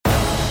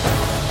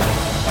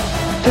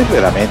te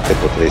veramente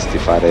potresti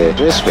fare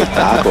due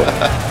spettacoli.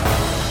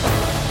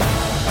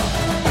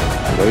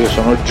 Io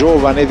sono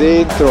giovane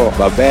dentro,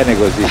 va bene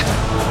così.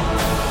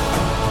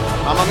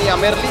 Mamma mia,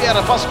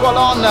 Merlier,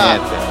 Pasqualon,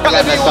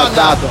 Caleb Iwan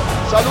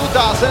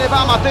saluta, se ne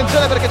va, ma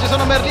attenzione perché ci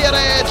sono Merlier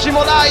e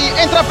Cimolai,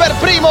 entra per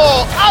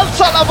primo,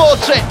 alza la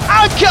voce,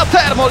 anche a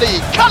Termoli,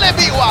 Caleb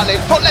Iwan, il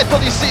folletto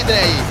di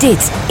Sydney.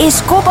 Dit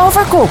is Kop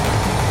Over Kop.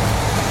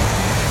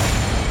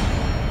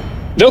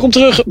 Welkom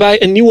terug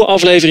bij een nieuwe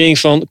aflevering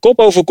van Kop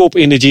Over Kop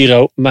in de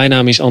Giro. Mijn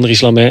naam is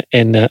Andries Lamet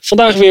en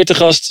vandaag weer te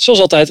gast, zoals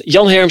altijd,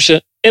 Jan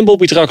Hermsen en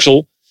Bobby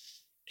Traxel.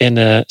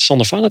 En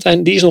Sander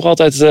Valentijn, die is nog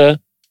altijd...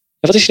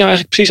 wat is hij nou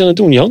eigenlijk precies aan het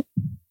doen, Jan?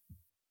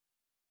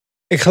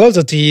 Ik geloof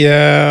dat hij...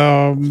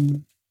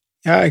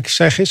 ik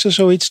zei gisteren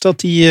zoiets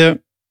dat hij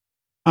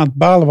aan het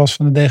balen was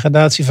van de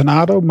degradatie van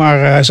ADO. Maar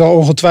hij zal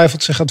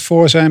ongetwijfeld zich aan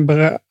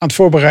het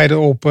voorbereiden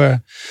op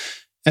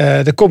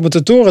de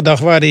commentatorendag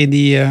waarin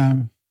hij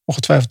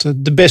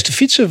ongetwijfeld de beste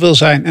fietser wil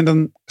zijn. En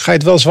dan ga je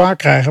het wel zwaar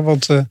krijgen,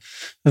 want we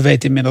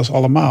weten inmiddels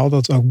allemaal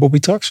dat ook Bobby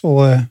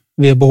Traxel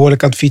weer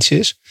behoorlijk aan het fietsen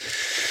is.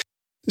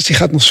 Dus die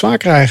gaat nog zwaar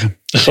krijgen.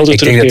 Ik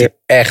denk dat hij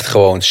echt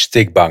gewoon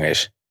stikbang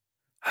is.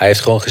 Hij heeft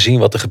gewoon gezien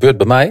wat er gebeurt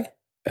bij mij.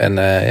 En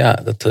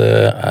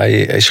hij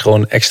is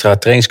gewoon extra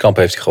trainingskamp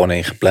heeft hij gewoon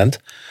ingepland.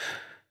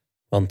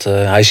 Want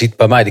hij ziet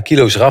bij mij de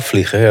kilo's eraf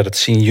vliegen. Ja, dat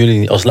zien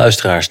jullie als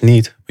luisteraars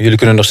niet. Maar jullie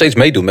kunnen nog steeds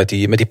meedoen met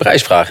die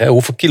prijsvraag. Hè?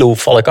 Hoeveel kilo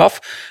val ik af?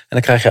 En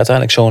dan krijg je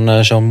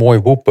uiteindelijk zo'n mooi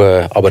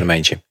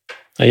Whoop-abonnementje.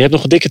 Nou, je hebt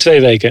nog een dikke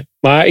 2 weken.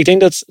 Maar ik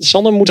denk dat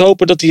Sander moet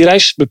hopen dat die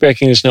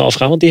reisbeperkingen snel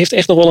afgaan. Want die heeft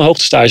echt nog wel een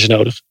hoogtestage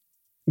nodig.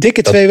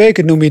 Dikke 2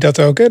 weken noem je dat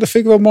ook, hè? Dat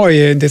vind ik wel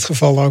mooi in dit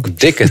geval ook.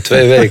 Dikke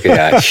 2 weken,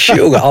 ja.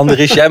 Jongen,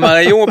 Andries, jij maar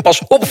een jongen,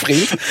 pas op,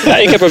 vriend. Ja,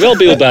 ik heb er wel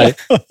beeld bij.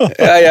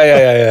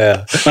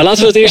 Ja. Maar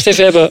laten we het eerst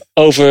even hebben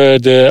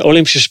over de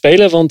Olympische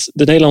Spelen. Want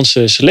de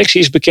Nederlandse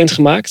selectie is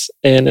bekendgemaakt.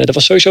 En er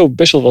was sowieso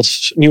best wel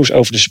wat nieuws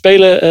over de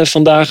Spelen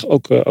vandaag.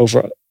 Ook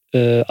over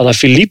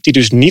Alaphilippe, die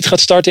dus niet gaat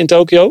starten in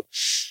Tokio.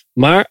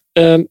 Maar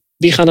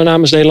die gaan er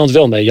namens Nederland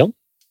wel mee, Jan.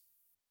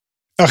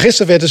 Nou,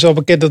 gisteren werd dus al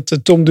bekend dat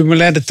Tom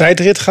Dumoulin de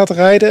tijdrit gaat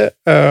rijden.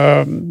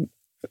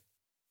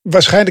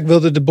 Waarschijnlijk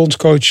wilde de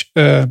bondscoach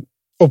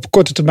op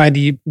korte termijn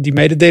die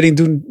mededeling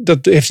doen.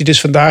 Dat heeft hij dus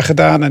vandaag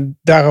gedaan. En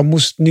daarom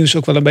moest het nieuws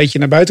ook wel een beetje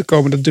naar buiten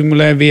komen. Dat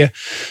Dumoulin weer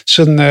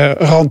zijn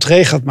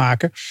rentrée gaat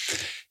maken.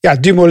 Ja,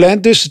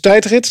 Dumoulin dus de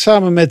tijdrit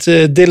samen met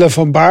Dylan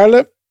van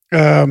Baarle.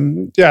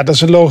 Dat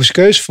is een logische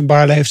keuze. Van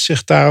Baarle heeft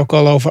zich daar ook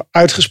al over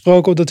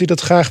uitgesproken. Dat hij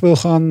dat graag wil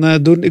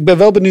gaan doen. Ik ben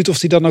wel benieuwd of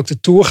hij dan ook de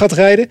Tour gaat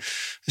rijden. Dat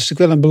is natuurlijk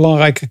wel een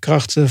belangrijke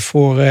kracht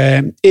voor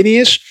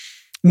Ineos.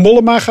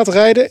 Mollema gaat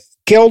rijden.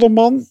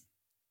 Kelderman.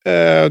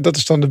 Dat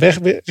is dan de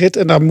wegrit.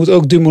 En daar moet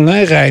ook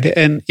Dumoulin rijden.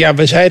 En ja,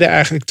 we zeiden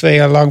eigenlijk 2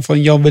 jaar lang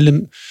van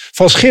Jan-Willem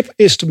van Schip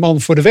is de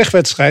man voor de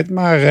wegwedstrijd.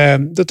 Maar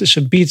dat is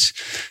een beat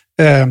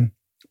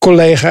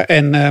collega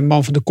en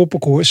man van de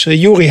koppenkoers.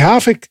 Juri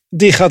Havik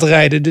die gaat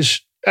rijden.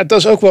 Dus dat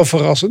is ook wel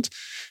verrassend.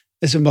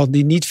 Het is een man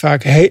die niet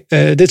vaak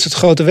dit soort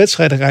grote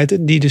wedstrijden rijdt.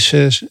 En die dus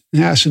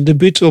zijn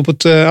debuut op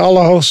het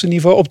allerhoogste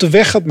niveau op de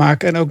weg gaat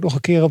maken. En ook nog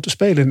een keer op de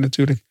Spelen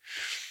natuurlijk.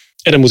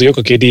 En dan moet hij ook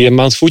een keer die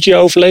Mount Fuji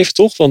overleven,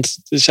 toch? Want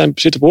er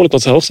zitten behoorlijk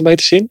wat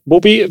hoogtemeters in.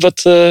 Bobby,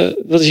 wat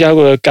is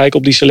jouw kijk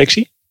op die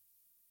selectie?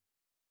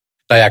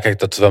 Nou ja, kijk,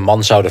 dat we een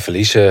man zouden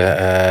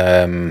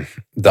verliezen,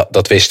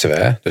 dat wisten we.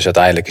 Hè? Dus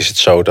uiteindelijk is het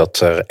zo dat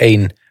er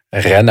 1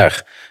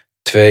 renner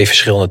 2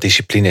 verschillende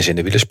disciplines in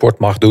de wielersport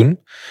mag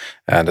doen.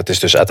 Dat is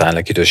dus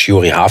uiteindelijk dus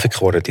Juri Havik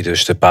geworden, die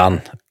dus de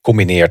baan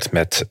combineert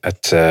met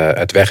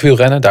het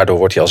wegwielrennen. Daardoor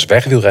wordt hij als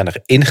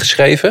wegwielrenner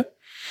ingeschreven.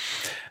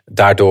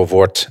 Daardoor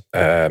wordt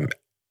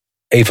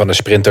een van de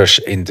sprinters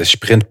in de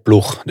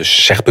sprintploeg,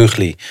 dus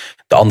Segbugli,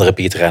 de andere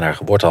beatrenner,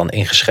 wordt dan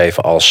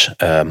ingeschreven als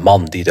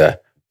man die de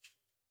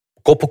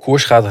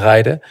koppenkoers gaat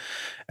rijden.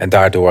 En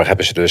daardoor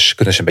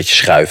kunnen ze een beetje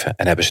schuiven.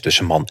 En hebben ze dus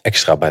een man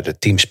extra bij de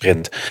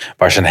teamsprint,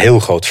 waar ze een heel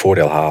groot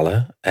voordeel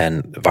halen.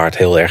 En waar het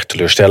heel erg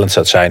teleurstellend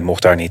zou zijn,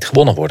 mocht daar niet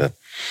gewonnen worden.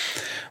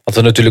 Wat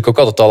we natuurlijk ook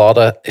altijd al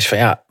hadden, is van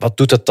ja, wat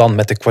doet dat dan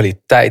met de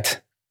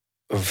kwaliteit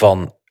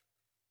van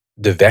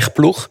de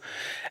wegploeg?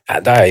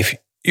 Daar heeft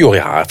Juri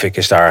Havik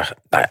is daar,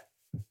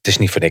 het is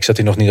niet voor niks dat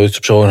hij nog niet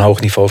op zo'n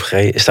hoog niveau heeft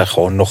gereden, is daar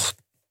gewoon nog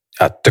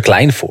te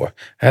klein voor.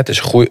 Het is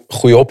een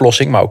goede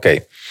oplossing, maar oké.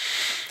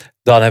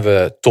 Dan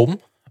hebben we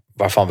Tom,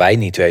 waarvan wij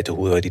niet weten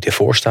hoe hij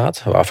ervoor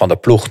staat. Waarvan de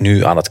ploeg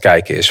nu aan het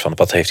kijken is van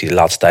wat heeft hij de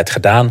laatste tijd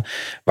gedaan.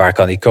 Waar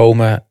kan hij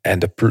komen? En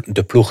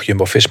de ploeg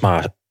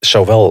Jumbo-Visma,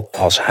 zowel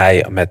als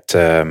hij met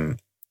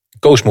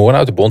Koos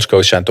Moornhout, de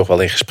bondscoach, zijn toch wel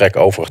in gesprek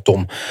over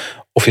Tom,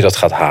 of je dat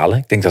gaat halen.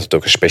 Ik denk dat het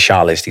ook een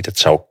speciaal is die dat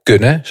zou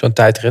kunnen, zo'n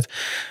tijdrit.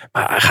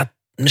 Maar hij gaat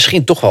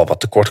misschien toch wel wat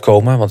tekort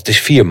komen. Want het is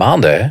 4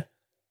 maanden hè,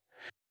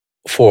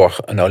 voor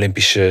een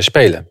Olympische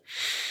Spelen. Nou,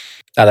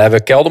 dan hebben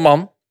we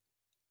Kelderman.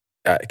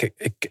 Ja,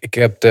 ik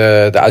heb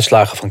de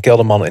uitslagen van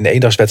Kelderman in de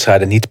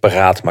eendagswedstrijden niet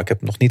paraat. Maar ik heb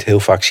hem nog niet heel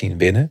vaak zien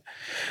winnen.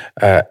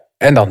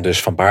 En dan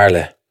dus Van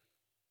Baarle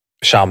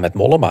samen met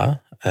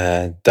Mollema.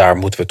 Daar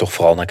moeten we toch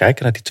vooral naar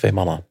kijken, naar die 2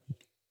 mannen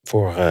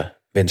voor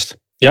winst.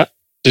 Ja,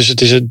 Dus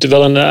het is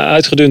wel een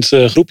uitgedund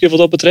groepje wat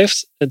dat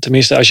betreft.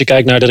 Tenminste, als je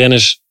kijkt naar de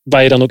renners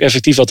waar je dan ook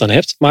effectief wat aan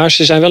hebt. Maar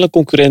ze zijn wel een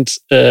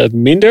concurrent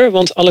minder.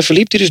 Want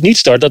Alaphilippe die dus niet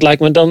start, dat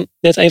lijkt me dan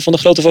net een van de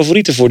grote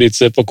favorieten voor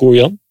dit parcours,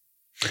 Jan.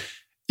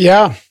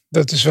 Ja,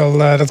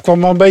 dat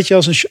kwam wel een beetje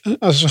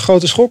als een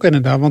grote schok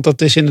inderdaad. Want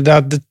dat is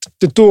inderdaad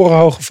de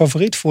torenhoge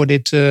favoriet voor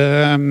dit.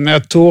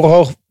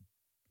 Torenhoog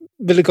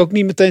wil ik ook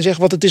niet meteen zeggen.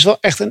 Want het is wel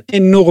echt een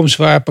enorm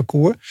zwaar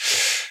parcours.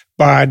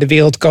 Maar de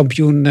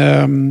wereldkampioen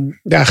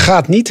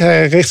gaat niet.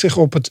 Hij richt zich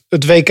op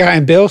het WK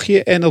in België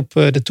en op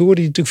de Tour,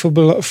 die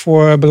natuurlijk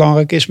voor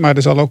belangrijk is. Maar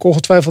er zal ook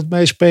ongetwijfeld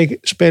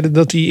meespelen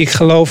dat hij, ik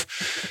geloof,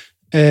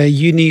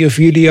 juni of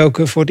juli ook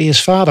voor het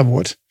eerst vader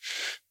wordt.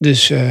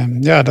 Dus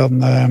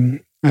dan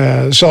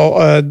zal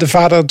de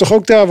vader toch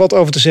ook daar wat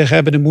over te zeggen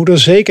hebben. De moeder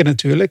zeker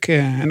natuurlijk.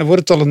 En dan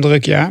wordt het al een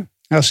druk jaar.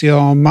 Als hij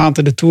al een maand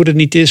in de Tour er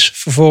niet is,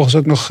 vervolgens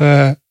ook nog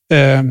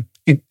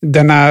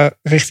daarna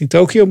richting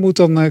Tokio moet,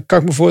 dan kan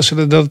ik me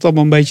voorstellen dat het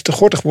allemaal een beetje te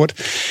gortig wordt.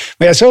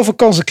 Maar ja, zoveel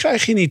kansen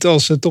krijg je niet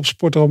als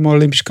topsporter om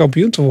Olympisch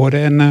kampioen te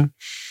worden.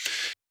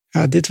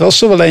 En dit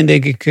was er wel een,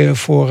 denk ik,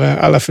 voor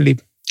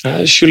Alaphilippe.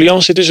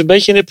 Julian zit dus een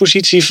beetje in de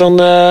positie van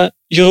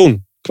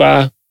Jeroen.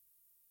 Qua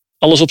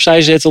alles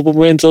opzij zetten op het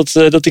moment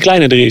dat die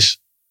kleine er is.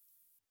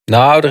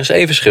 Nou, er is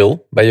één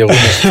verschil. Bij Jeroen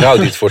is de vrouw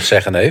die het voor het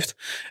zeggen heeft.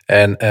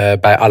 En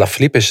bij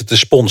Alaphilippe is het de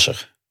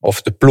sponsor.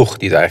 Of de ploeg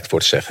die het eigenlijk voor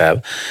te zeggen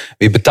hebben.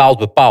 Wie betaalt,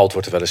 bepaalt,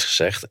 wordt er wel eens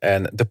gezegd.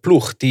 En de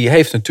ploeg die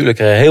heeft natuurlijk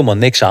er helemaal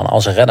niks aan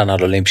als een renner naar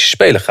de Olympische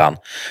Spelen gaan.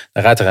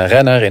 Dan rijdt er een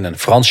renner in een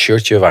Frans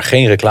shirtje waar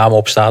geen reclame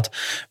op staat.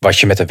 Wat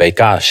je met een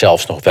WK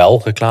zelfs nog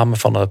wel reclame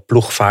van de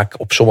ploeg vaak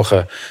op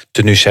sommige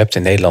tenues hebt.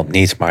 In Nederland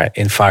niet, maar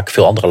in vaak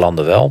veel andere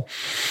landen wel.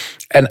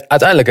 En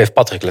uiteindelijk heeft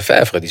Patrick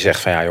Lefevere die zegt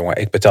van ja jongen,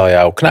 ik betaal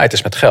jou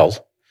knijters met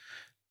geld.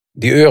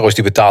 Die euro's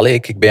die betaal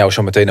ik ben jou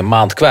zo meteen een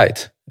maand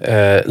kwijt.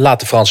 Laat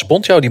de Franse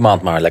bond jou die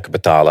maand maar lekker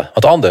betalen.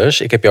 Want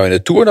anders, ik heb jou in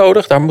de Tour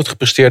nodig, daar moet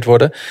gepresteerd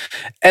worden.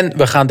 En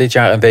we gaan dit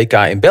jaar een WK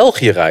in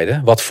België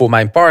rijden, wat voor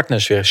mijn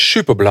partners weer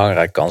super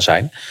belangrijk kan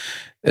zijn.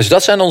 Dus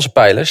dat zijn onze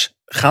pijlers.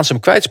 Gaan ze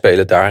hem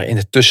kwijtspelen daar in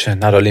de tussen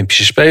naar de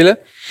Olympische Spelen?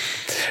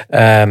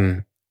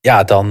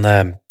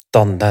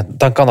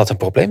 Dan kan dat een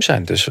probleem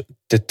zijn. Dus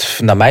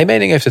naar mijn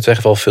mening heeft het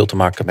echt wel veel te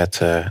maken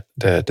met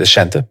de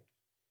centen.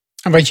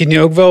 En wat je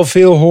nu ook wel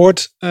veel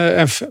hoort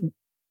en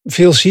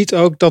veel ziet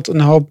ook, dat een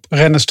hoop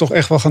renners toch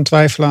echt wel gaan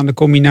twijfelen aan de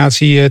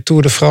combinatie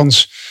Tour de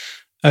France,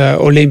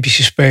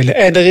 Olympische Spelen.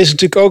 En er is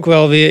natuurlijk ook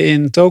wel weer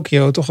in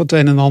Tokio toch het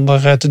een en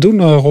ander te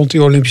doen rond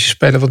die Olympische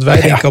Spelen. Want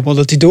wij denken allemaal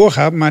dat die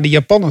doorgaat, maar de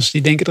Japanners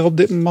die denken er op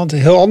dit moment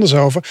heel anders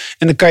over.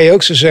 En dan kan je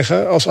ook zo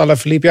zeggen als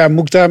Alaphilippe, ja,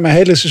 moet ik daar mijn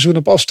hele seizoen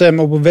op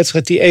afstemmen op een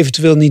wedstrijd die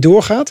eventueel niet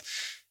doorgaat?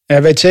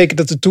 Hij weet zeker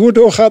dat de Tour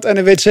doorgaat en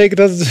hij weet zeker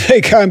dat het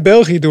WK in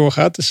België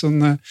doorgaat. Dus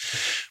dan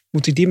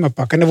moet hij die maar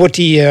pakken. En dan wordt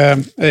hij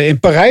in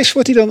Parijs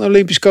wordt hij dan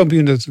Olympisch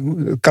kampioen. Dat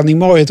kan niet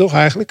mooier toch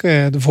eigenlijk,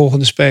 de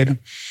volgende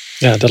Spelen.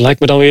 Ja, dat lijkt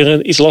me dan weer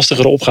een iets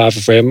lastigere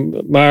opgave voor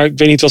hem. Maar ik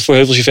weet niet wat voor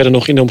heuvels je verder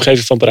nog in de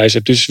omgeving van Parijs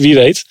hebt. Dus wie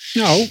weet.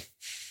 Nou.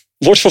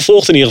 Wordt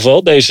vervolgd in ieder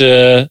geval,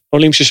 deze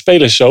Olympische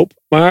Spelen soap.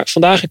 Maar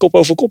vandaag in Kop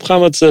Over Kop gaan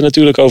we het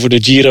natuurlijk over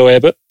de Giro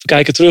hebben. We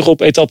kijken terug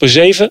op etappe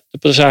 7. De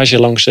passage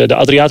langs de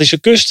Adriatische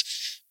kust.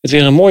 Met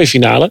weer een mooie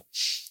finale.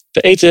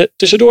 We eten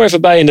tussendoor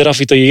even bij in de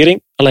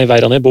ravitaillering. Alleen wij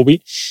dan, hè Bobby.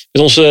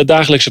 Met onze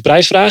dagelijkse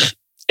prijsvraag.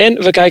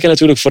 En we kijken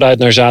natuurlijk vooruit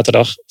naar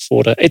zaterdag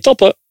voor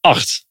etappe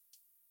 8.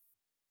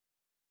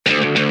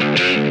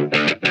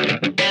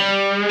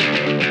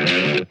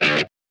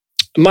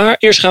 Maar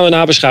eerst gaan we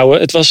nabeschouwen.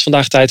 Het was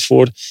vandaag tijd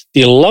voor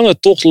die lange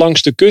tocht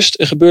langs de kust.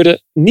 Er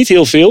gebeurde niet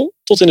heel veel,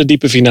 tot in de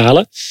diepe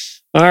finale.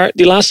 Maar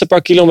die laatste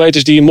paar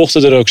kilometers die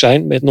mochten er ook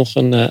zijn. Met nog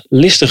een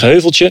listig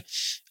heuveltje.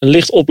 Een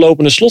licht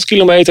oplopende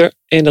slotkilometer.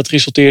 En dat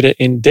resulteerde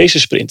in deze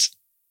sprint.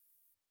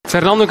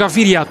 Fernando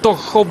Gaviria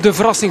toch op de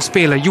verrassing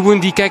spelen. Ewan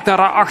die kijkt naar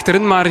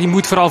achteren, maar die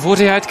moet vooral voor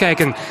zich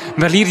uitkijken.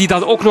 Merlier die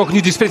dan ook nog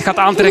nu de sprint gaat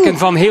aantrekken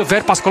van heel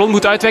ver. Pascalon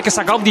moet uitwijken.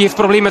 Sagan die heeft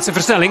probleem met zijn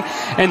versnelling.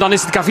 En dan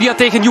is het Gaviria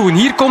tegen Ewan.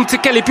 Hier komt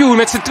Kelly Pugh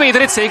met zijn tweede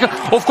ritzege.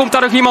 Of komt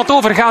daar nog iemand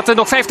over? Gaat er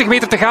nog 50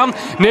 meter te gaan?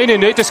 Nee.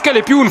 Het is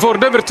Kelly Pugh voor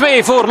nummer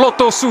 2 voor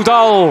Lotto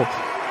Soudal.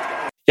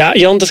 Ja,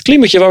 Jan, dat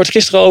klimmetje waar we het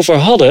gisteren over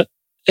hadden,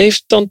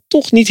 heeft dan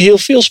toch niet heel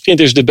veel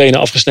sprinters de benen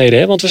afgesneden.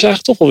 Hè? Want we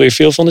zagen toch wel weer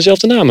veel van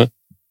dezelfde namen.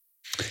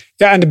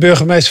 Ja, en de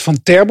burgemeester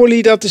van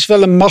Termoli, dat is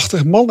wel een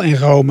machtig man in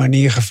Rome in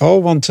ieder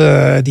geval. Want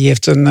die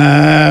heeft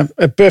een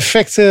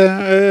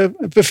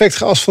perfect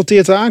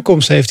geasfalteerde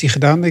aankomst heeft hij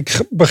gedaan. Ik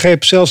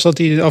begreep zelfs dat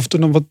hij af en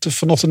toe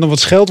vanochtend nog wat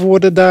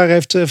scheldwoorden daar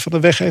heeft, van de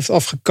weg heeft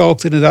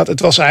afgekalkt inderdaad. Het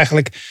was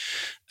eigenlijk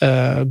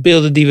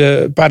beelden die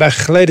we een paar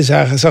dagen geleden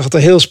zagen. Zag het er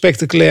heel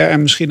spectaculair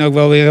en misschien ook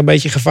wel weer een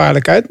beetje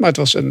gevaarlijk uit. Maar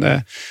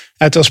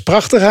het was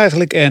prachtig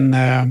eigenlijk. En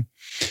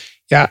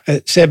ja,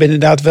 ze hebben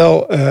inderdaad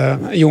wel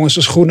jongens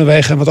als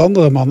Groenewegen en wat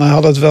andere mannen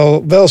hadden het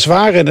wel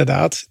zwaar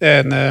inderdaad.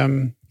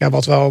 En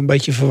wat wel een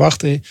beetje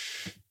verwachten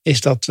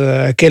is dat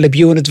Caleb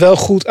Ewan het wel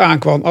goed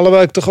aankwam.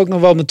 Alhoewel ik toch ook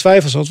nog wel mijn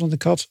twijfels had. Want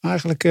ik had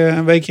eigenlijk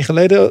een weekje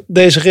geleden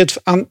deze rit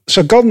aan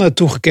Sagan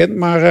toegekend.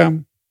 Maar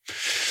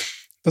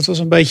dat was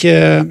een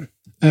beetje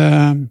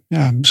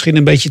misschien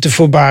een beetje te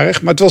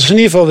voorbarig. Maar het was in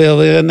ieder geval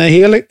weer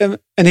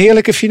een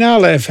heerlijke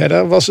finale. En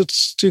verder was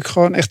het natuurlijk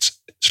gewoon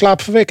echt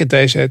slaapverwekkend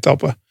deze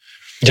etappe.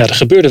 Ja, er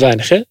gebeurde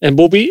weinig, hè? En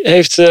Bobby,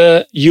 heeft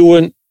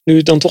Ewan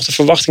nu dan toch de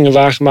verwachtingen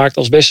waargemaakt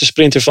als beste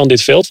sprinter van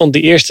dit veld? Want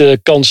die eerste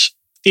kans,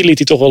 die liet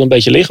hij toch wel een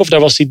beetje liggen. Of daar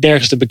was hij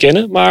nergens te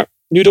bekennen. Maar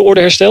nu de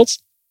orde hersteld?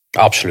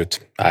 Absoluut.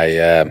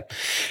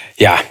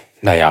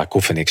 Ik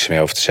hoef er niks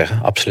meer over te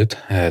zeggen. Absoluut.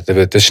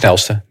 De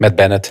snelste met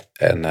Bennett.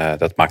 En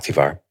dat maakt hij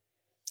waar.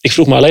 Ik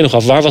vroeg me alleen nog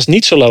af, waar was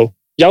Nietzsche?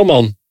 Jouw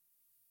man?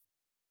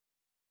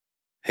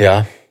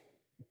 Ja,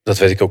 dat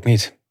weet ik ook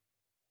niet.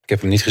 Ik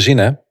heb hem niet gezien,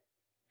 hè?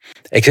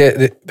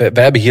 We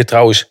hebben hier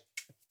trouwens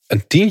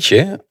een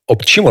tientje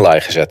op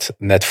Chimolai gezet.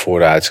 Net voor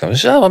de uitgang.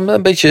 Dus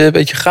een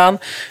beetje gaan.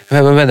 We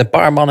hebben met een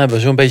paar man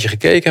zo'n beetje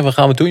gekeken. En wat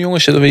gaan we doen,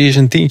 jongens? Zullen we hier eens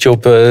een tientje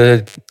op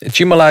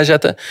Chimolai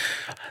zetten?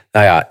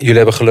 Nou ja, jullie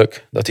hebben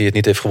geluk dat hij het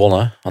niet heeft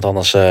gewonnen. Want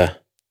anders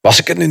was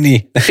ik het nu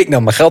niet. Dan ging ik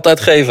nou mijn geld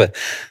uitgeven.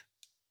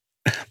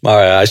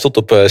 Maar hij stond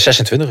op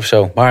 26 of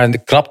zo. Maar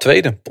een knap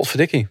tweede,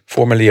 potverdikkie,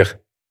 voor Merlier.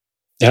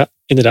 Ja,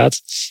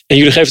 inderdaad. En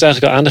jullie geven het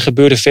eigenlijk al aan, er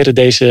gebeurde verder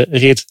deze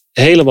rit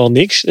helemaal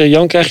niks.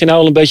 Jan, krijg je nou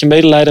al een beetje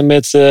medelijden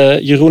met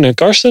Jeroen en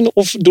Karsten?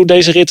 Of doen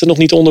deze ritten nog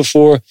niet onder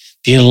voor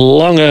die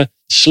lange,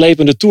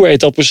 slepende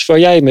tour-etappes waar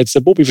jij met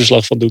Bobby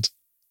verslag van doet?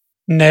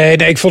 Nee,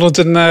 ik vond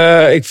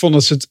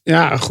het ze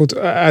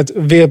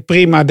weer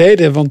prima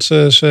deden. Want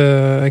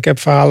ik heb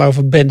verhalen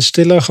over Ben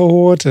Stiller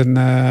gehoord. En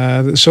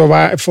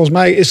volgens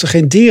mij is er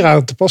geen dier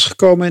aan te pas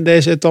gekomen in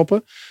deze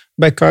etappe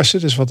bij Karsten.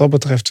 Dus wat dat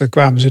betreft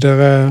kwamen ze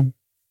er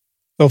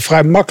wel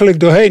vrij makkelijk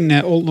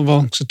doorheen.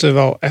 Ondanks het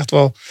wel echt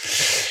wel...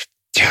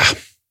 Ja,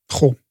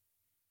 goh.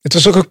 Het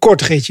was ook een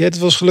kort ritje. Het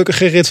was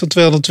gelukkig een rit van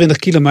 220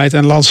 kilometer.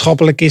 En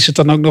landschappelijk is het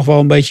dan ook nog wel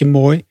een beetje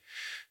mooi.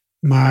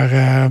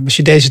 Maar als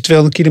je deze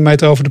 200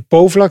 kilometer over de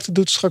Po-vlakte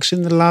doet straks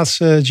in de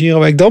laatste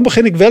Giro-week, dan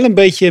begin ik wel een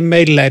beetje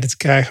medelijden te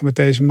krijgen met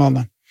deze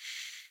mannen.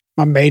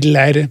 Maar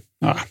medelijden,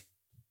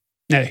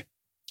 nee.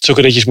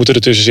 Zulke ritjes moeten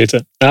ertussen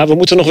zitten. Nou, we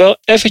moeten nog wel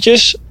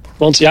eventjes,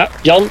 want ja,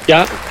 Jan,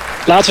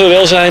 laten we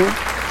wel zijn.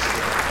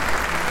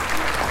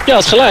 Je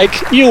had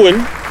gelijk,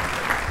 Ewan.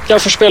 Jouw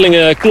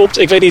voorspellingen klopt.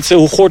 Ik weet niet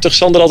hoe gortig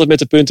Sander altijd met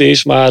de punten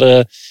is, maar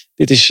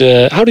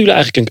houden jullie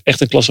eigenlijk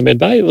echt een klassement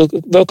bij?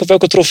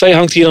 Welke trofee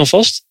hangt hier dan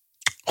vast?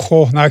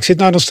 Goh, nou ik zit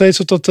nou nog steeds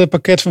op dat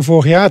pakket van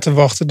vorig jaar te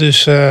wachten.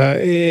 Dus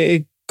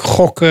ik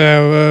gok,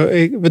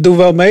 we doen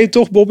wel mee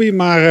toch Bobby?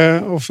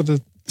 Maar of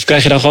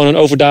krijg je dan gewoon een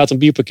overdatum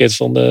bierpakket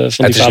van die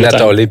Valentijn? Het is net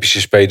de Olympische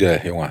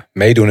Spelen, jongen.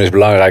 Meedoen is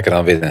belangrijker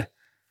dan winnen.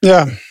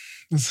 Ja,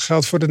 dat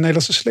geldt voor de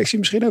Nederlandse selectie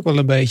misschien ook wel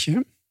een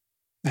beetje.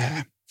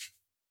 Ja.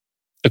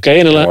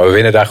 Oké, we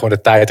winnen daar gewoon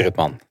de tijdrit,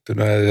 man. Toen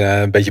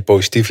een beetje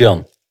positief,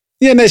 Jan.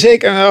 Ja, nee,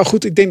 zeker. Nou,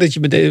 goed, ik denk dat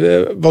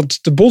je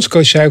want de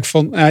bondscoach zei ook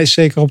van, hij is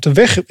zeker op de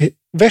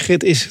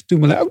wegrit is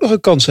Dumoulin ook nog een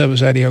kans hebben,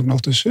 zei hij ook nog.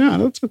 Dus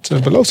ja,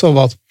 dat belooft wel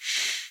wat.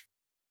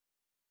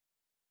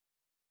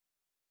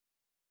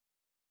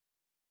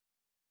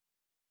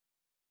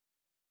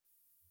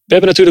 We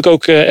hebben natuurlijk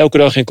ook elke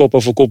dag in Kop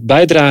Over Kop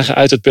bijdragen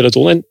uit het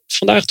peloton. En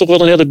vandaag toch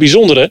wel een hele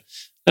bijzondere.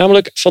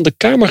 Namelijk van de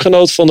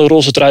kamergenoot van de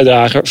roze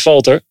truidrager,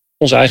 Valter,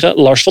 onze eigen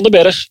Lars van den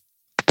Berg.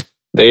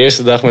 De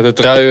eerste dag met de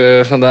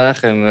trui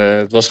vandaag. En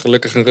het was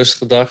gelukkig een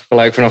rustige dag.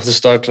 Gelijk vanaf de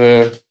start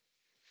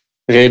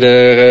reden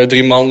er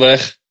 3 man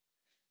weg.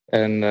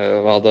 En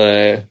we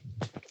hadden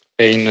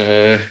één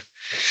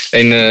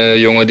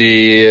jongen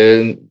die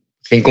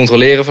ging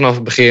controleren vanaf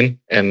het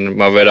begin.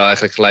 Maar we werden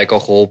eigenlijk gelijk al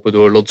geholpen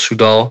door Lotte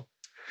Soudal.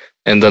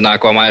 En daarna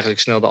kwam eigenlijk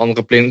snel de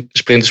andere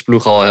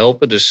sprintersploeg al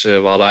helpen. Dus we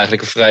hadden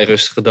eigenlijk een vrij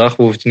rustige dag.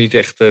 We hoefden niet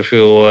echt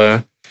veel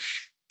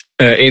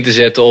in te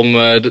zetten om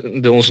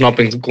de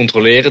ontsnapping te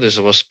controleren. Dus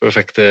dat was de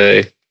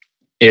perfecte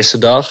eerste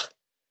dag.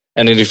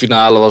 En in de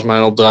finale was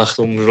mijn opdracht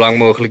om zo lang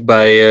mogelijk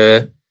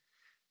bij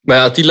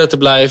Attila te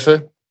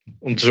blijven.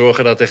 Om te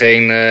zorgen dat er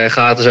geen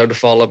gaten zouden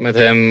vallen met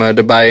hem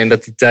erbij. En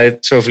dat hij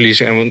tijd zou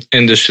verliezen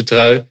en dus zijn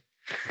trui.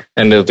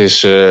 En dat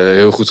is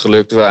heel goed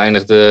gelukt.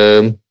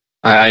 Hij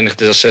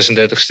eindigde als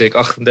 36ste, ik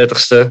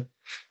 38ste.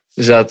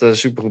 We zaten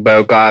super goed bij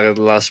elkaar in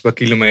de laatste paar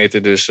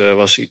kilometer. Dus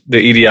was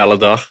de ideale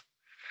dag.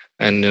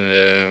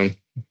 En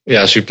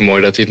super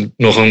mooi dat hij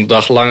nog een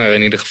dag langer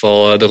in ieder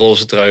geval de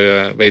roze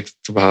trui weet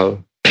te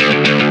behouden.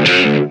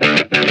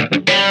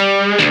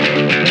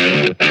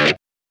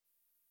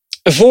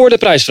 Voor de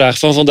prijsvraag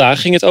van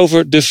vandaag ging het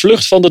over de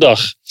vlucht van de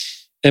dag.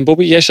 En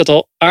Bobby, jij zat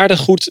al aardig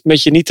goed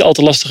met je niet al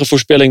te lastige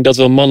voorspelling dat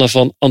we mannen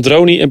van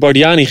Androni en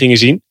Bardiani gingen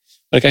zien.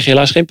 Daar krijg je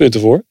helaas geen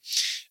punten voor.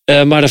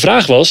 Maar de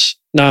vraag was,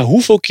 na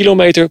hoeveel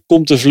kilometer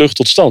komt de vlucht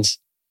tot stand?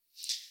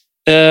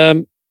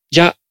 De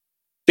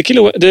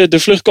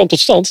vlucht kwam tot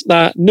stand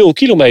na 0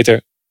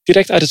 kilometer.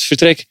 Direct uit het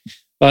vertrek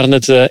waren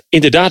het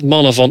inderdaad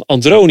mannen van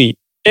Androni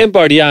en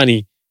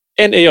Bardiani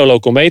en Eolo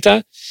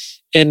Cometa.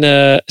 En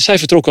zij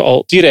vertrokken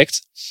al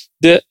direct.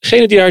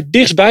 Degene die daar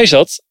dichtstbij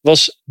zat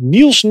was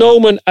Niels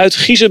Noomen uit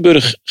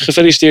Giezenburg.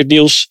 Gefeliciteerd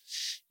Niels.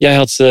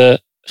 Jij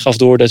gaf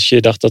door dat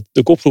je dacht dat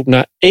de kopgroep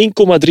na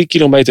 1,3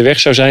 kilometer weg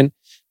zou zijn.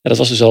 Ja, dat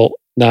was dus al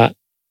na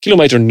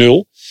kilometer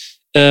 0.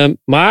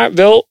 Maar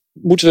wel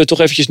moeten we toch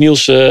eventjes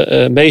Niels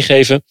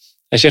meegeven.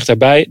 Hij zegt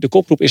daarbij, de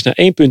kopgroep is na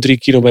 1,3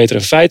 kilometer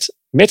een feit.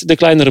 Met de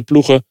kleinere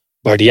ploegen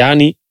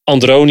Bardiani,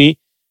 Androni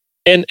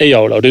en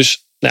Eolo.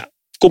 Dus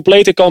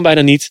completer kan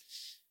bijna niet.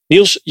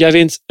 Niels, jij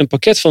wint een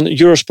pakket van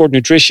Eurosport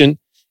Nutrition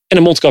en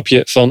een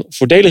mondkapje van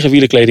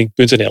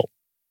voordeligewielerkleding.nl.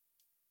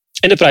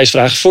 En de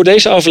prijsvraag voor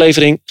deze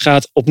aflevering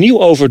gaat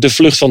opnieuw over de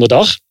vlucht van de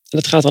dag. En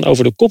het gaat dan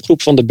over de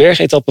kopgroep van de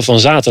bergetappe van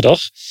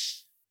zaterdag.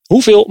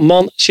 Hoeveel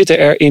man zitten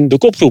er in de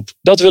kopgroep?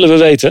 Dat willen we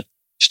weten.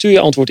 Stuur je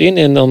antwoord in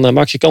en dan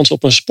maak je kans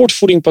op een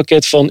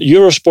sportvoedingpakket van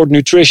Eurosport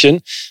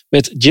Nutrition.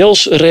 Met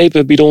gels,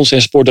 repen, bidons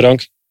en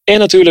sportdrank. En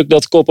natuurlijk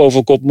dat kop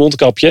over kop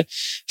mondkapje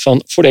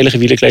van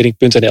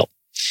voordeligewielerkleding.nl.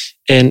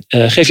 En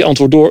geef je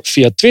antwoord door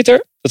via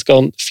Twitter. Dat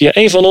kan via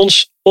een van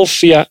ons of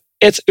via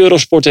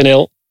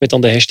 @Eurosport.nl met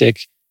dan de hashtag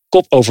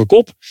kop over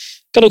kop.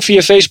 Kan ook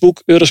via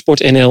Facebook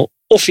Eurosport.nl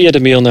of via de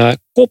mail naar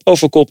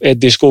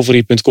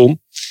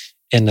kopoverkop@discovery.com.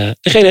 En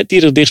degene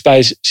die er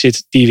dichtstbij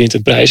zit, die wint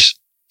een prijs.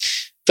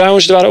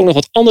 Trouwens, er waren ook nog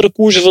wat andere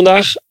koersen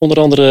vandaag. Onder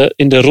andere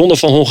in de Ronde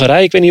van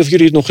Hongarije. Ik weet niet of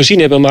jullie het nog gezien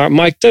hebben, maar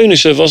Mike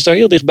Teunissen was daar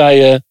heel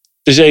dichtbij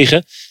de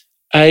zege.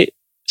 Hij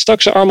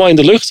stak zijn arm al in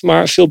de lucht,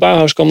 maar Phil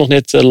Bauhaus kwam nog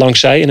net langs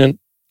zij. En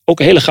ook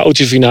een hele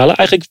chaotische finale.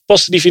 Eigenlijk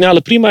paste die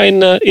finale prima in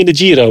de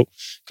Giro.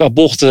 Qua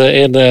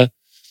bochten en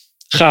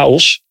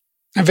chaos.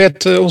 En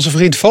werd onze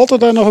vriend Valter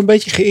daar nog een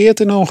beetje geëerd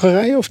in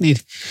Hongarije of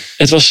niet?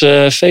 Het was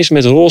feest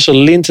met roze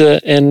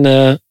linten en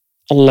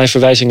allerlei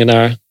verwijzingen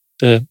naar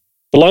de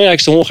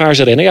belangrijkste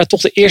Hongaarse renner. Ja,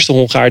 toch de eerste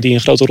Hongaar die een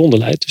grote ronde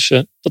leidt. Dus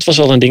dat was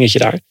wel een dingetje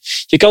daar.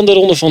 Je kan de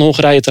Ronde van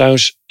Hongarije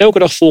trouwens elke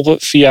dag volgen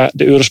via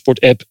de Eurosport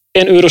app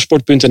en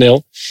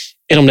Eurosport.nl.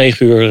 En om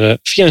 9 uur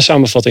via een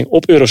samenvatting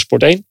op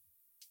Eurosport 1.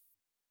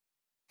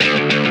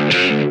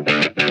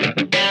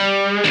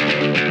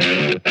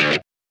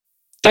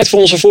 Tijd voor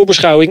onze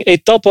voorbeschouwing.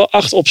 Etappe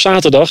 8 op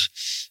zaterdag.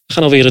 We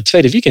gaan alweer het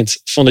tweede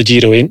weekend van de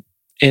Giro in.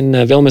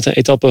 En wel met een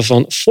etappe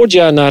van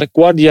Foggia naar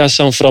Guardia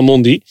San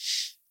Framondi.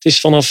 Het is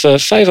vanaf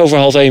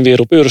 1:05 weer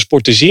op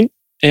Eurosport te zien.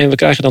 En we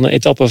krijgen dan een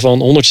etappe van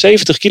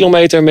 170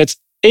 kilometer met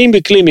 1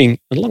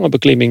 beklimming. Een lange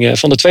beklimming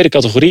van de tweede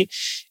categorie.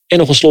 En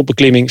nog een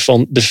slotbeklimming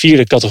van de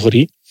vierde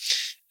categorie.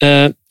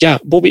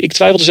 Bobby, ik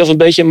twijfelde zelf een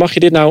beetje. Mag je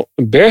dit nou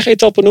een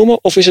bergetappe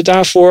noemen? Of is het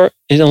daarvoor,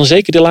 en dan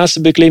zeker de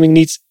laatste beklimming,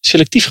 niet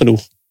selectief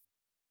genoeg?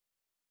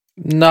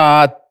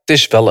 Nou, het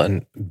is wel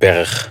een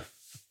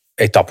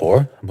bergetappe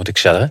hoor, moet ik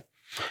zeggen.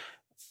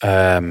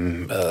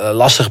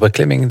 Lastige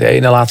beklimming. De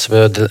ene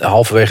laatste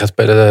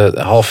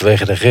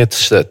halverwege de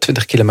rit.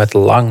 20 kilometer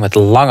lang met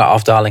een lange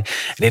afdaling.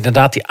 En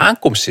inderdaad, die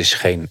aankomst is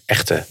geen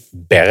echte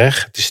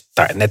berg. Het is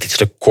daar net iets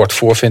te kort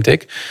voor, vind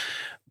ik.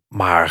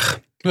 Maar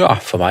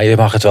ja, voor mij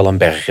mag het wel een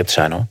bergrit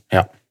zijn hoor.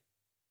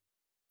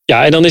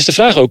 Ja, en dan is de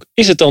vraag ook,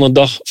 is het dan een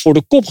dag voor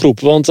de kopgroep?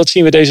 Want dat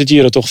zien we deze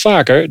Giro toch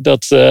vaker.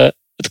 Dat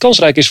het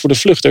kansrijk is voor de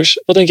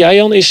vluchters. Wat denk jij,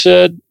 Jan? Is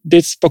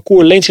dit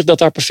parcours, leent zich dat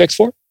daar perfect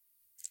voor?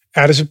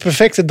 Ja, dat is een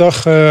perfecte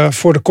dag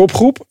voor de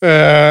kopgroep.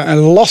 Een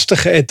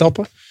lastige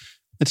etappe.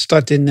 Het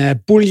start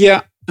in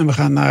Puglia. En we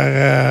gaan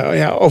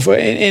naar over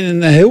in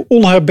een heel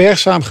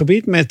onherbergzaam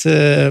gebied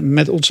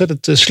met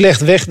ontzettend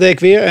slecht wegdek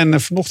weer.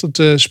 En vanochtend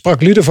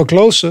sprak Ludo van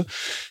Klooster,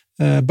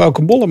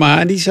 Bauke Mollema.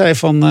 En die zei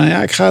van,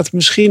 ik ga het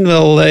misschien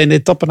wel in de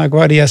etappe naar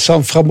Guardia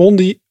San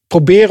Framondi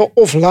proberen.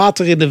 Of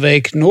later in de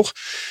week nog.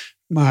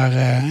 Maar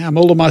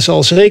Mollema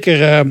zal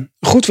zeker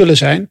goed willen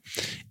zijn.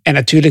 En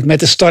natuurlijk met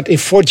de start in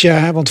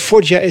Foggia. Want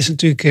Foggia is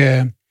natuurlijk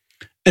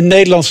een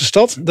Nederlandse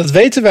stad. Dat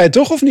weten wij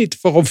toch of niet?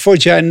 Waarom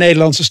Foggia een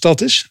Nederlandse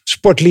stad is?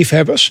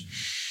 Sportliefhebbers.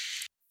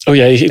 Oh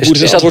jee, ik moet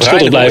het antwoord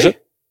schuldig blijven.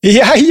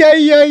 Ja.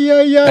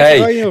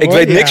 Hey, ik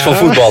weet niks van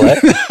voetbal, hè?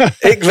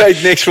 Ik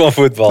weet niks van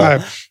voetbal.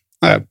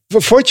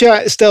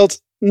 Foggia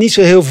stelt niet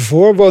zo heel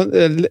veel voor.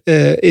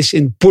 Is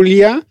in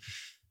Puglia.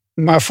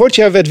 Maar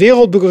Foggia werd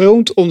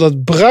wereldberoemd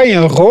omdat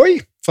Brian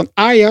Roy van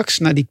Ajax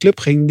naar die club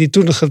ging. Die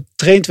toen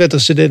getraind werd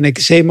als Zdeněk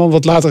Zeeman.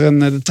 Wat later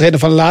de trainer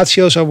van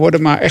Lazio zou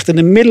worden. Maar echt in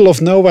the middle of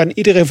nowhere. En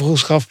iedereen vroeg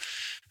zich af,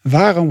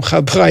 waarom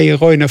gaat Brian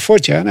Roy naar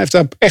Foggia? En hij heeft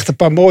daar echt een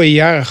paar mooie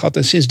jaren gehad.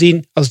 En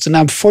sindsdien, als ik de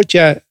naam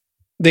Foggia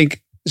denk,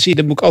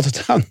 dan moet ik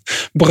altijd aan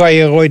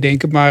Brian Roy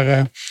denken. Maar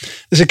dat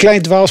is een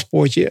klein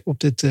dwaalspoortje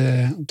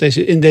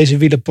in deze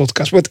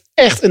wielerpodcast. Het wordt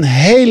echt een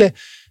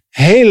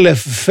hele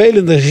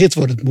vervelende rit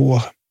wordt het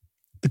morgen.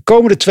 De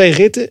komende 2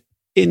 ritten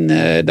in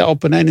de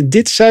Alpenijnen.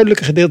 Dit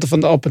zuidelijke gedeelte van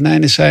de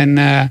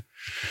Alpenijnen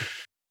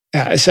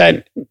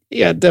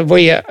daar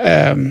word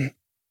je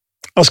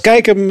als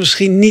kijker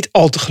misschien niet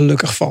al te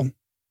gelukkig van.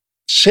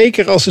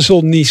 Zeker als de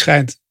zon niet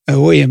schijnt,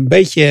 word je een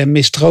beetje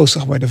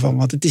mistroostig worden van.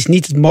 Want het is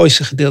niet het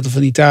mooiste gedeelte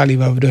van Italië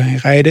waar we doorheen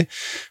rijden.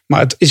 Maar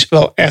het is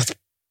wel echt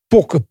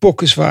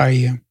pokken zwaar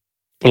hier.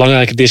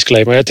 Belangrijke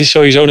disclaimer. Het is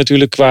sowieso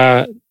natuurlijk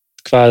qua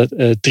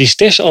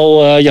tristesse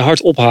al je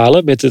hart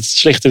ophalen met het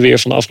slechte weer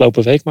van de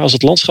afgelopen week. Maar als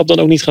het landschap dan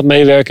ook niet gaat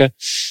meewerken,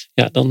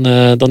 ja,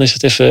 dan is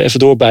het even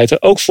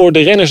doorbijten. Ook voor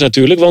de renners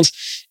natuurlijk, want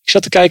ik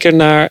zat te kijken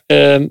naar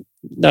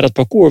dat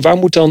parcours. Waar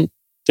moet dan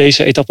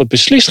deze etappe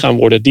beslist gaan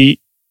worden?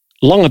 Die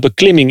lange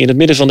beklimming in het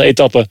midden van de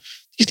etappe, die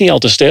is niet al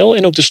te steil.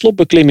 En ook de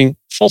slotbeklimming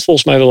valt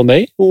volgens mij wel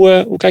mee.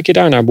 Hoe kijk je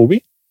daarnaar, Bobby?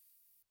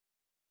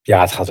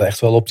 Ja, het gaat echt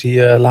wel op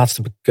die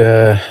laatste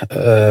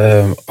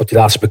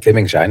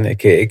beklimming zijn.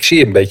 Ik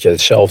zie een beetje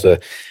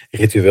hetzelfde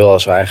ritueel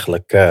als we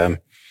eigenlijk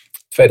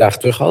 2 dagen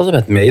terug hadden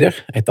met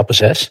Meeder, etappe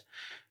 6.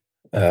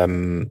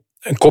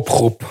 Een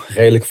kopgroep,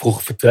 redelijk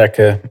vroeg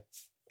vertrekken.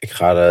 Ik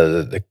ga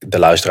de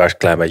luisteraars een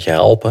klein beetje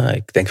helpen.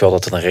 Ik denk wel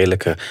dat het een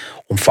redelijke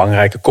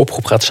omvangrijke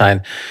kopgroep gaat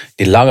zijn.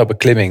 Die lange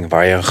beklimming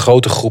waar je een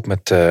grote groep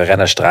met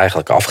renners er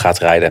eigenlijk af gaat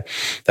rijden.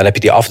 Dan heb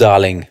je die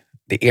afdaling,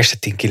 de eerste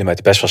 10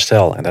 kilometer best wel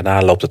steil. En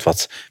daarna loopt het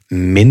wat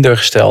minder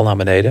steil naar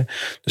beneden.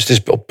 Dus het is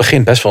op het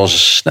begin best wel een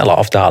snelle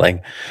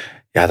afdaling.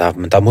 Ja,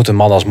 daar moet een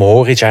man als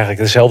Mohoric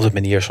eigenlijk dezelfde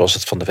manier zoals we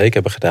het van de week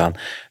hebben gedaan.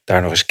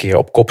 Daar nog eens een keer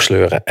op kop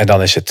sleuren. En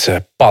dan is het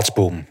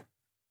patsboom.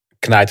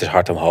 Knijt is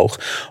hard omhoog.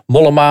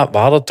 Mollema, we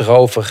hadden het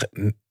erover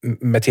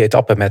met die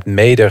etappe met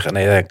Meeder.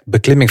 Een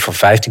beklimming van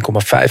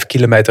 15,5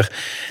 kilometer.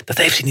 Dat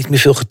heeft hij niet meer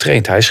veel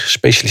getraind. Hij is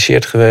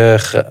gespecialiseerd,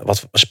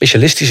 wat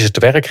specialistisch te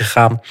werk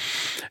gegaan.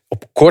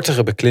 Op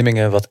kortere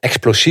beklimmingen, wat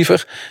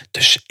explosiever.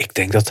 Dus ik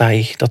denk dat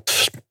hij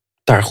dat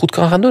daar goed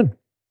kan gaan doen.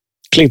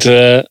 Klinkt,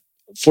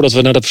 voordat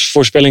we naar de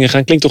voorspellingen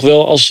gaan, klinkt toch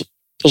wel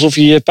alsof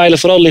je pijlen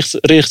vooral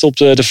richt op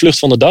de vlucht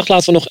van de dag.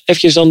 Laten we nog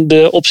eventjes dan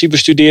de optie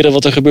bestuderen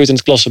wat er gebeurt in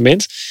het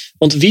klassement.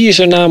 Want wie is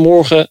er na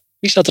morgen,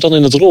 wie staat er dan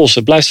in het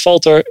roze? Blijft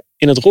Valter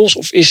in het roze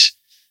of is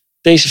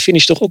deze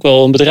finish toch ook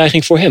wel een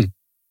bedreiging voor hem?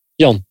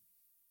 Jan?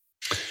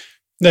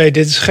 Nee,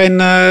 dit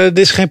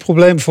is geen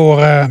probleem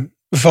voor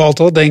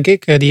Valter, denk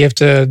ik. Die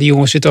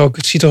jongen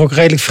het ziet er ook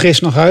redelijk fris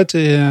nog uit.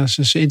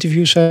 Zijn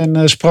interviews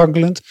zijn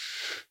sprankelend.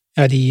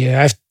 Ja, hij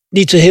heeft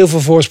niet zo heel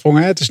veel voorsprong.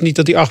 Hè. Het is niet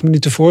dat hij 8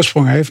 minuten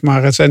voorsprong heeft,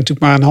 maar het zijn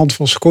natuurlijk maar een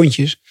handvol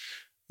secondjes.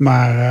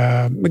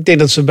 Maar ik denk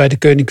dat ze bij de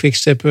Koning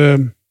Quickstep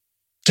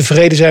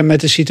tevreden zijn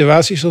met de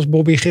situatie, zoals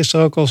Bobby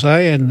gisteren ook al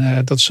zei.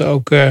 En dat ze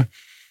ook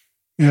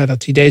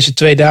dat hij deze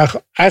 2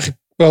 dagen eigenlijk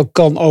wel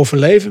kan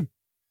overleven.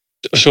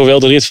 Zowel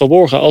de rit van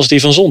morgen als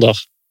die van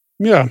zondag.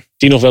 Ja.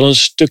 Die nog wel een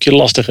stukje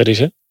lastiger is,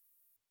 hè?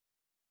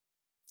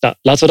 Nou,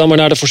 laten we dan maar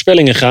naar de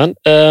voorspellingen gaan.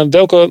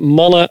 Welke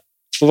mannen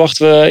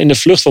verwachten we in de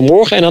vlucht van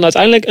morgen? En dan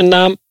uiteindelijk een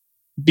naam.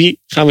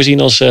 Wie gaan we zien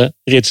als de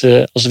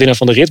winnaar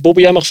van de rit?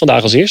 Bobby, jij mag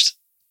vandaag als eerst.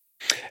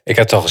 Ik heb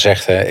het al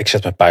gezegd, ik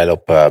zet mijn pijlen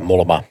op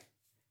Mollema.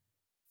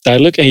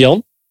 Duidelijk. En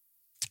Jan?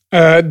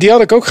 Die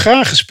had ik ook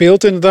graag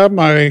gespeeld inderdaad.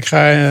 Maar ik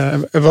ga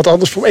wat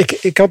anders voor.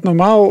 Ik had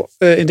normaal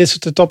in dit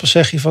soort etappen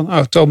zeg je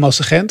van Thomas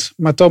de Gent.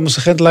 Maar Thomas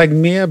de Gent lijkt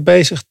meer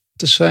bezig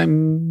te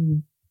zijn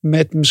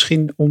met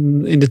misschien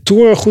om in de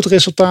Tour een goed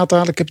resultaat te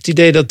halen. Ik heb het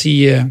idee dat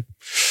hij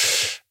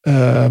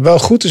wel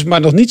goed is,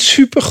 maar nog niet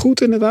super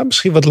goed inderdaad.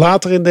 Misschien wat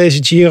later in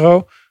deze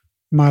Giro.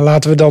 Maar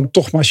laten we dan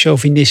toch maar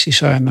chauvinistisch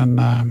zijn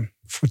en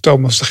voor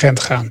Thomas de Gent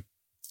gaan.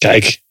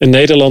 Kijk, een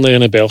Nederlander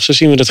en een Belg. Zo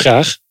zien we het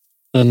graag.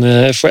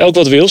 En voor elk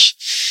wat wils.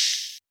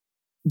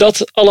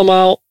 Dat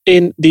allemaal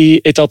in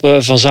die etappe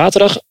van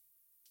zaterdag.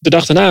 De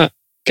dag daarna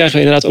krijgen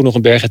we inderdaad ook nog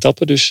een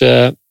bergetappe. Dus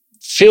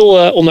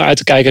veel om naar uit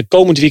te kijken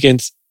komend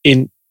weekend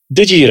in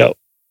de Giro.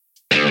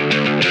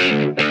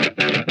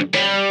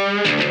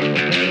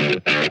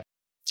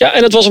 Ja,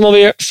 en dat was hem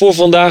alweer voor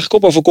vandaag.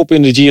 Kop over kop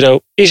in de Giro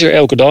is er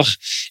elke dag.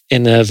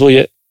 En wil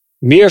je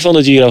meer van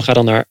de Giro? Ga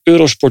dan naar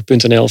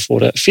eurosport.nl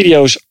voor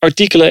video's,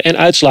 artikelen en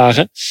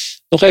uitslagen.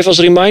 Nog even als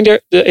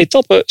reminder. De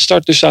etappe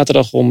start dus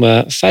zaterdag om 1:05.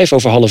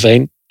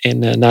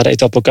 En na de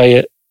etappe kan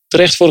je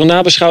terecht voor een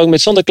nabeschouwing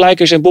met Sander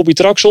Kleikers en Bobby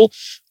Traxel.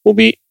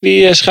 Bobby,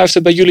 wie schuift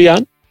er bij jullie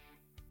aan?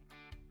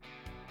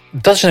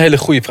 Dat is een hele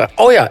goede vraag.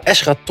 Oh ja,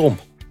 Esra Tom.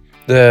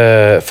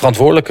 De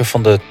verantwoordelijke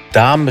van de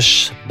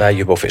dames bij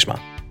Jumbo-Visma.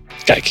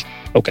 Kijk,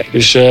 oké.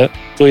 Dus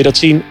wil je dat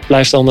zien?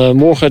 Blijf dan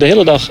morgen de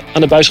hele dag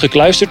aan de buis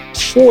gekluisterd.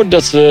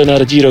 Voordat we naar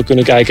de Giro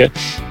kunnen kijken,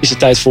 is het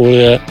tijd voor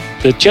de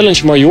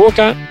Challenge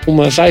Mallorca.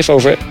 Om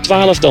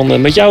 11:05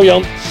 dan met jou,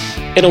 Jan.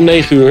 En om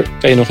 9:00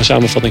 kan je nog een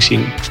samenvatting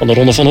zien van de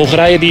Ronde van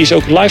Hongarije. Die is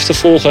ook live te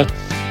volgen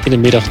in de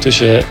middag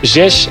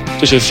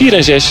tussen 4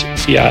 en 6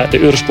 via de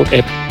Eurosport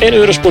app en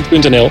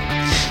eurosport.nl.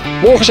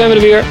 Morgen zijn we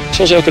er weer,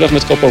 zoals elke dag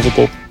met Kop over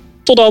Kop.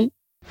 Tot dan!